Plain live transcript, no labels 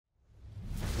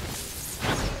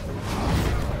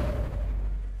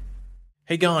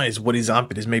Hey guys, what is up?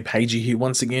 It is me, Pagey, here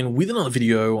once again with another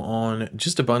video on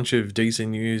just a bunch of DC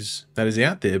news that is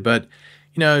out there. But,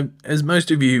 as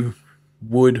most of you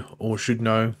would or should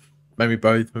know, maybe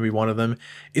both, maybe one of them,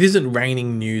 it isn't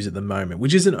raining news at the moment,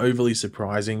 which isn't overly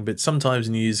surprising, but sometimes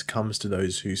news comes to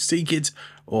those who seek it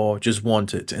or just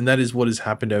want it. And that is what has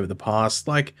happened over the past,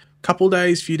 couple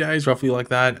days, few days, roughly like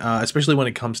that, especially when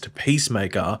it comes to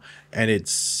Peacemaker and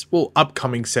its, well,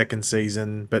 upcoming second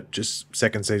season, but just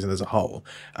second season as a whole,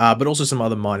 but also some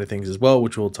other minor things as well,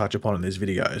 which we'll touch upon in this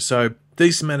video. So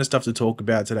decent amount of stuff to talk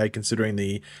about today, considering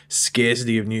the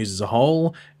scarcity of news as a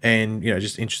whole, and,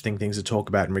 just interesting things to talk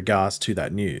about in regards to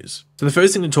that news. So the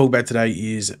first thing to talk about today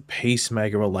is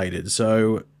Peacemaker related.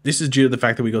 So this is due to the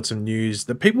fact that we got some news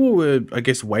that people were, I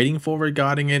guess, waiting for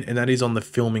regarding it, and that is on the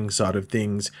filming side of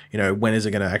things. When is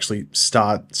it going to actually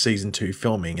start season 2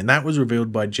 filming? And that was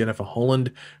revealed by Jennifer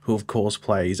Holland, who of course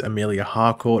plays Amelia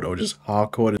Harcourt, or just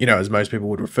Harcourt, as most people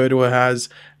would refer to her as,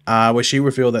 where she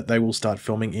revealed that they will start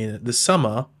filming in the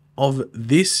summer of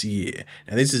this year.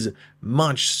 Now this is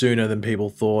much sooner than people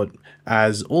thought,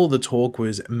 as all the talk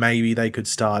was maybe they could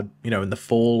start, in the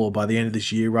fall or by the end of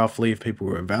this year roughly if people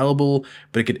were available,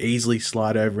 but it could easily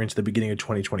slide over into the beginning of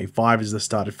 2025 as the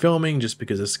start of filming, just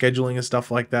because of scheduling and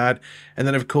stuff like that. And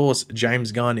then of course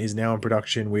James Gunn is now in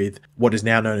production with what is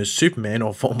now known as Superman,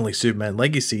 or formerly Superman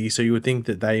Legacy, so you would think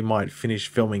that they might finish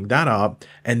filming that up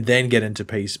and then get into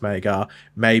Peacemaker,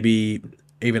 maybe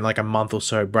even like a month or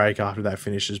so break after that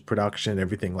finishes production and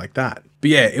everything like that.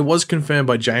 But yeah, it was confirmed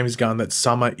by James Gunn that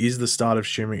summer is the start of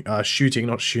shooting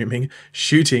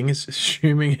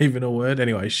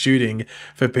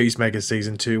for Peacemaker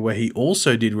Season 2, where he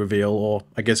also did reveal, or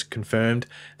I guess confirmed,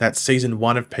 that Season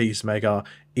 1 of Peacemaker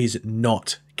is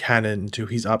not canon to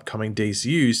his upcoming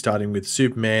DCU, starting with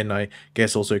Superman, I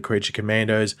guess also Creature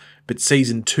Commandos, but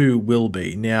Season 2 will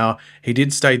be. Now, he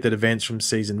did state that events from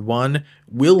Season 1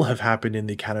 will have happened in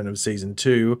the canon of Season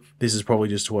 2. This is probably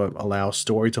just to allow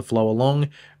story to flow along,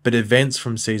 but events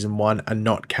from Season 1 are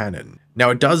not canon. Now,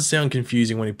 it does sound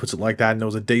confusing when he puts it like that, and there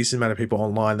was a decent amount of people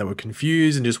online that were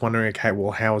confused and just wondering, okay,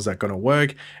 well, how is that going to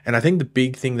work? And I think the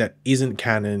big thing that isn't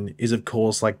canon is, of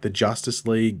course, like the Justice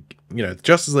League,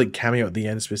 Justice League cameo at the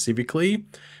end specifically,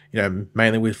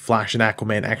 mainly with Flash and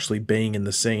Aquaman actually being in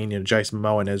the scene, Jason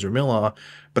Momoa and Ezra Miller.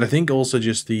 But I think also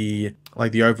just the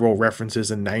overall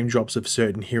references and name drops of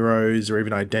certain heroes or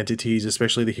even identities,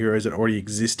 especially the heroes that already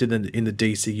existed in the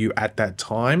DCU at that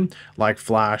time, like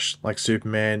Flash, like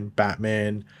Superman,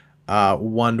 Batman,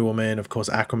 Wonder Woman, of course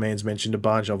Aquaman's mentioned a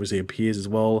bunch, obviously appears as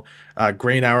well,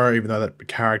 Green Arrow, even though that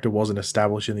character wasn't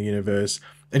established in the universe,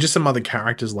 and just some other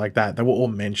characters like that were all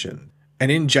mentioned.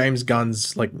 And in James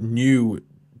Gunn's new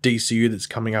DCU that's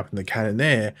coming up in the canon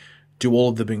there, do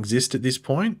all of them exist at this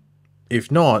point? If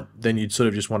not, then you'd sort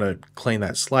of just want to clean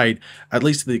that slate, at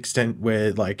least to the extent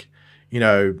where,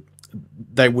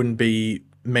 they wouldn't be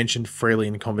mentioned freely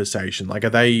in conversation. Are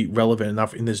they relevant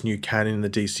enough in this new canon in the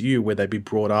DCU where they'd be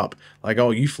brought up,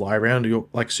 oh, you fly around, you're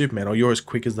like Superman, or you're as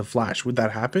quick as the Flash? Would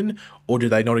that happen? Or do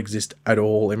they not exist at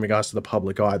all in regards to the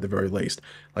public eye at the very least?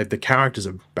 The characters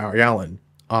of Barry Allen,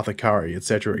 Arthur Curry,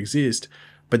 etc. exist,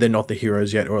 but they're not the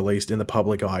heroes yet, or at least in the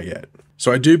public eye yet.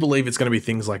 So I do believe it's going to be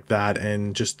things like that,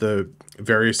 and just the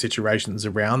various situations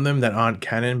around them that aren't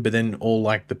canon, but then all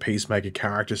the Peacemaker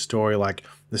character story,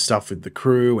 the stuff with the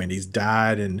crew and his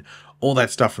dad and all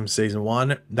that stuff from Season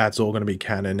 1, that's all going to be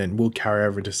canon and will carry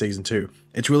over into Season 2.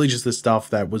 It's really just the stuff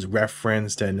that was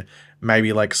referenced and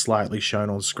maybe slightly shown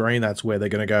on screen. That's where they're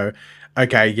going to go,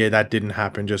 okay, yeah, that didn't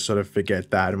happen, just sort of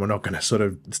forget that, and we're not going to sort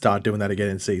of start doing that again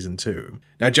in Season 2.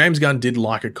 Now, James Gunn did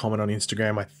like a comment on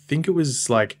Instagram. I think it was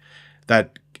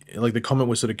that, the comment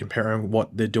was sort of comparing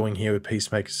what they're doing here with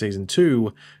Peacemaker Season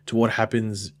 2 to what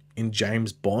happens in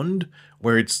James Bond,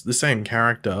 where it's the same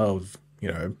character of,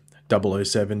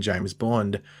 007 James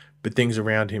Bond, but things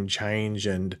around him change,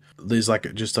 and there's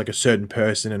just a certain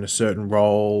person in a certain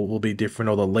role will be different,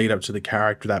 or the lead up to the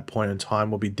character at that point in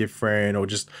time will be different, or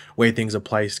just where things are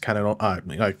placed canon,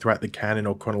 throughout the canon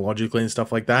or chronologically and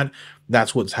stuff like that.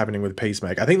 That's what's happening with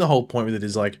Peacemaker. I think the whole point with it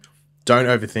is don't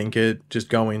overthink it, just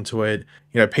go into it.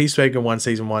 Peacemaker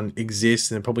Season 1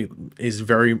 exists, and it probably is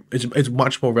it's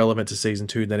much more relevant to Season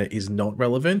 2 than it is not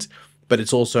relevant, but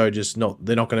it's also just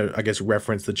they're not going to, I guess,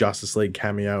 reference the Justice League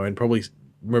cameo and probably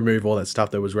remove all that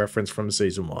stuff that was referenced from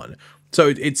Season 1. So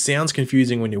it sounds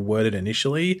confusing when you word it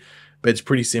initially, but it's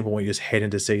pretty simple when you just head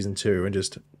into Season 2 and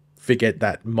just forget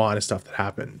that minor stuff that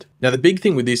happened. Now, the big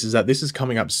thing with this is that this is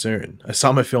coming up soon. A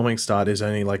summer filming start is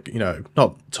only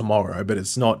not tomorrow, but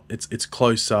it's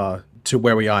closer to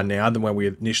where we are now than when we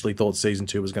initially thought season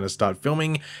 2 was going to start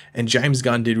filming. And James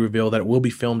Gunn did reveal that it will be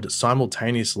filmed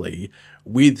simultaneously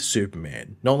with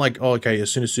Superman. Not like, oh, okay,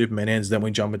 as soon as Superman ends, then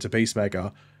we jump into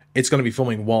Peacemaker. It's going to be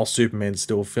filming while Superman's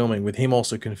still filming, with him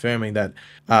also confirming that,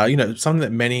 something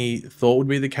that many thought would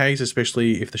be the case,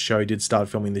 especially if the show did start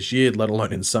filming this year, let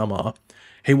alone in summer.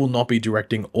 He will not be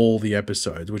directing all the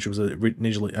episodes, which was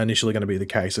initially going to be the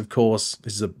case. Of course,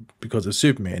 this is because of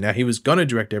Superman. Now, he was going to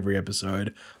direct every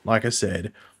episode, like I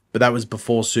said, but that was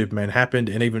before Superman happened,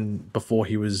 and even before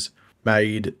he was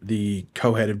made the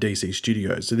co-head of DC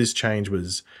Studios. So this change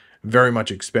was very much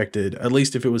expected, at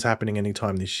least if it was happening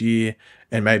anytime this year,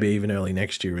 and maybe even early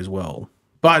next year as well.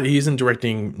 But he isn't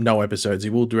directing no episodes.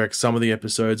 He will direct some of the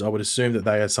episodes. I would assume that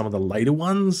they are some of the later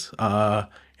ones.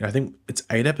 I think it's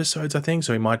 8 episodes, I think,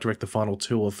 so he might direct the final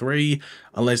 2 or 3,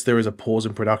 unless there is a pause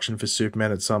in production for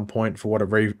Superman at some point for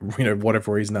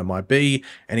whatever reason that might be,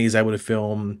 and he's able to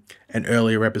film an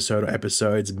earlier episode or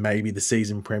episodes, maybe the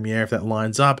season premiere if that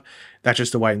lines up. That's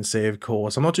just a wait and see, of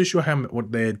course. I'm not too sure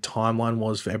what their timeline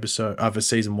was for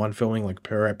season 1 filming, like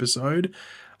per episode.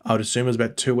 I would assume it was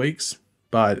about 2 weeks.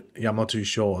 But yeah, I'm not too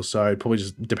sure, so it probably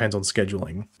just depends on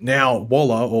scheduling. Now,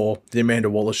 Waller, or the Amanda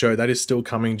Waller Show, that is still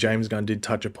coming. James Gunn did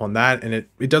touch upon that, and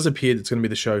it does appear it's going to be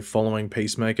the show following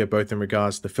Peacemaker, both in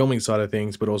regards to the filming side of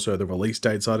things, but also the release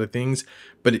date side of things.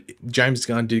 But James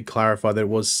Gunn did clarify that it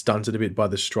was stunted a bit by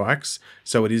the strikes,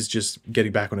 so it is just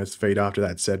getting back on its feet after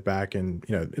that setback, and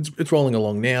it's rolling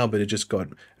along now, but it just got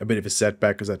a bit of a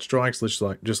setback because that strikes,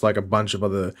 just like a bunch of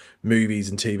other movies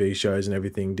and TV shows and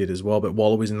everything did as well. But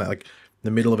Waller was in that the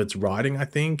middle of its writing, I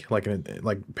think. Like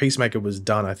Peacemaker was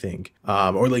done, I think,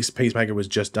 or at least Peacemaker was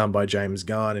just done by James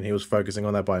Gunn, and he was focusing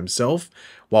on that by himself,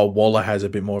 while Waller has a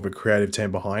bit more of a creative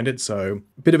team behind it. So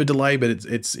a bit of a delay, but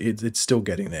it's still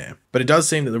getting there. But it does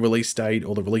seem that the release date,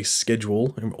 or the release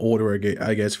schedule in order,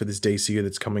 I guess, for this DCU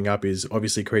that's coming up is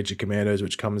obviously Creature Commandos,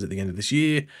 which comes at the end of this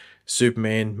year,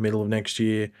 Superman middle of next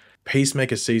year,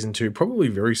 Peacemaker season 2 probably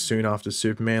very soon after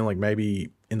Superman, like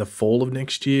maybe in the fall of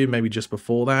next year, maybe just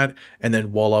before that, and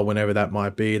then Waller whenever that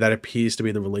might be. That appears to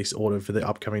be the release order for the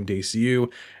upcoming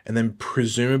DCU, and then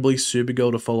presumably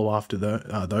Supergirl to follow after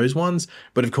those ones.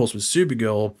 But of course with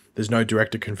Supergirl, there's no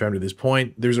director confirmed at this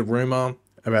point. There's a rumor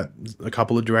about a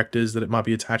couple of directors that it might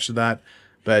be attached to that,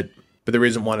 but there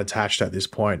isn't one attached at this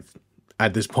point.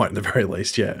 At this point, at the very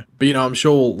least, yeah. But, I'm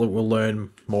sure we'll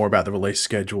learn more about the release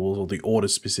schedules or the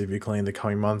orders specifically in the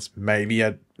coming months. Maybe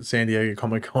at San Diego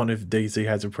Comic-Con if DC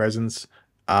has a presence.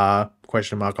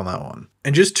 Question mark on that one.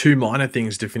 And just 2 minor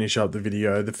things to finish up the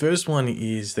video. The first one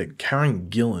is that Karen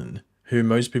Gillan, who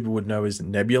most people would know as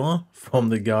Nebula from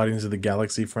the Guardians of the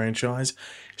Galaxy franchise,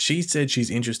 she said she's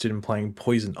interested in playing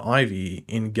Poison Ivy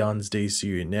in Gunn's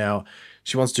DCU. Now,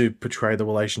 she wants to portray the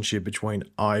relationship between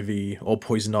Ivy, or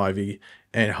Poison Ivy,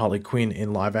 and Harley Quinn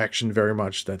in live action very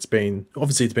much.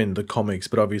 Obviously it's been in the comics,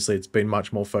 but obviously it's been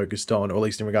much more focused on, or at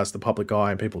least in regards to the public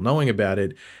eye and people knowing about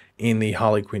it, in the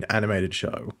Harley Quinn animated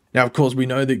show. Now, of course, we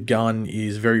know that Gunn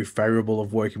is very favorable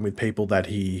of working with people that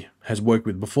he has worked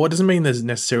with before. It doesn't mean there's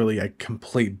necessarily a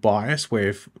complete bias where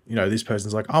if, this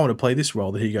person's like, I want to play this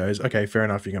role, that he goes, okay, fair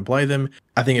enough, you can play them.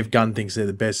 I think if Gunn thinks they're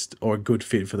the best or a good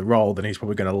fit for the role, then he's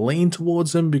probably going to lean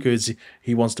towards them because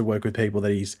he wants to work with people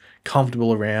that he's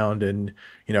comfortable around and,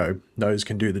 knows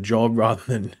can do the job, rather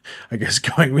than, I guess,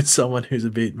 going with someone who's a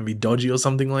bit maybe dodgy or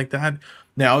something like that.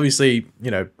 Now, obviously,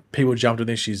 people jumped on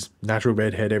this. She's natural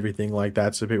redhead, everything like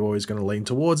that, so people are always going to lean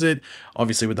towards it.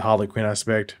 Obviously, with the Harley Quinn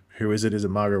aspect, who is it? Is it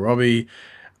Margot Robbie?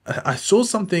 I saw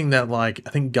something that, I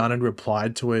think Gunn had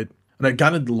replied to it. No,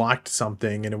 Gunn had liked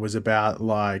something, and it was about,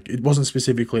 it wasn't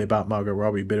specifically about Margot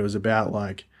Robbie, but it was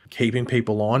about, keeping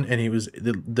people on, and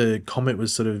the comment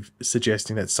was sort of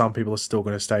suggesting that some people are still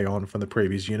going to stay on from the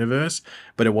previous universe,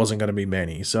 but it wasn't going to be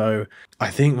many. So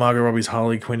I think Margot Robbie's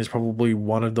Harley Quinn is probably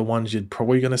one of the ones you're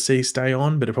probably going to see stay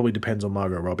on, but it probably depends on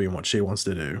Margot Robbie and what she wants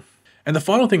to do. And the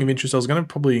final thing of interest, I was going to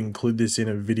probably include this in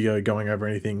a video going over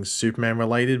anything Superman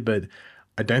related, but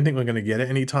I don't think we're going to get it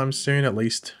anytime soon, at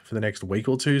least for the next week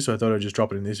or two, so I thought I'd just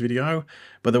drop it in this video.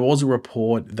 But there was a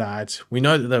report that we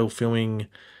know that they were filming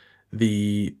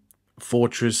the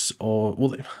Fortress, or,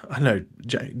 well, I don't know,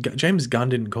 James Gunn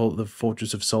didn't call it the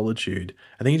Fortress of Solitude.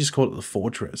 I think he just called it the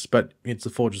Fortress, but it's the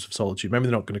Fortress of Solitude. Maybe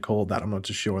they're not going to call it that. I'm not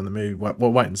too sure in the movie.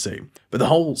 We'll wait and see. But the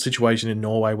whole situation in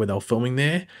Norway where they were filming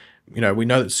there, we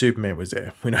know that Superman was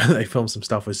there. We know that they filmed some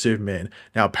stuff with Superman.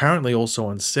 Now, apparently also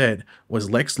on set was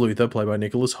Lex Luthor, played by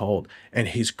Nicholas Hoult, and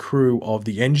his crew of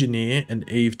the Engineer and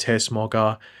Eve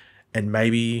Tessmacher, and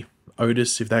maybe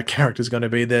Otis, if that character's going to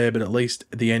be there, but at least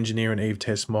the engineer and Eve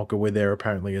Tessmacher were there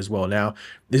apparently as well. Now,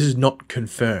 this is not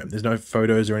confirmed. There's no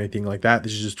photos or anything like that.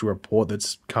 This is just a report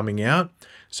that's coming out.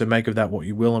 So make of that what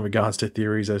you will in regards to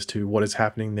theories as to what is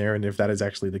happening there and if that is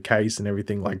actually the case and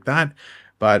everything like that.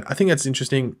 But I think that's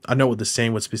interesting. I know what the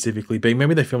scene would specifically be.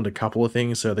 Maybe they filmed a couple of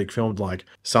things. So they filmed like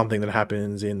something that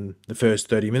happens in the first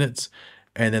 30 minutes.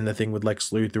 And then the thing with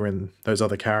Lex Luthor and those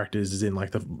other characters is in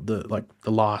like the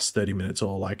last 30 minutes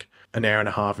or like an hour and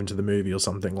a half into the movie or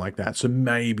something like that. So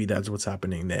maybe that's what's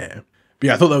happening there. But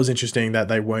yeah, I thought that was interesting that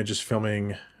they weren't just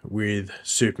filming with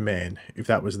Superman, if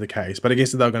that was the case. But I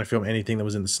guess if they were going to film anything that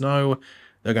was in the snow,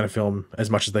 they're going to film as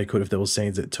much as they could if there were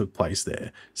scenes that took place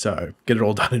there. So get it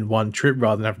all done in one trip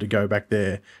rather than have to go back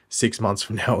there 6 months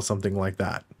from now or something like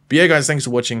that. But yeah, guys, thanks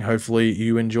for watching. Hopefully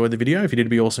you enjoyed the video. If you did, it'd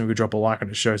be awesome if you could drop a like on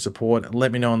it to show support.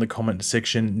 Let me know in the comment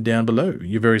section down below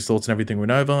your various thoughts and everything we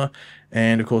went over.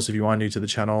 And of course, if you are new to the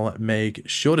channel, make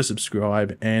sure to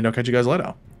subscribe. And I'll catch you guys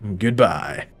later.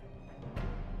 Goodbye.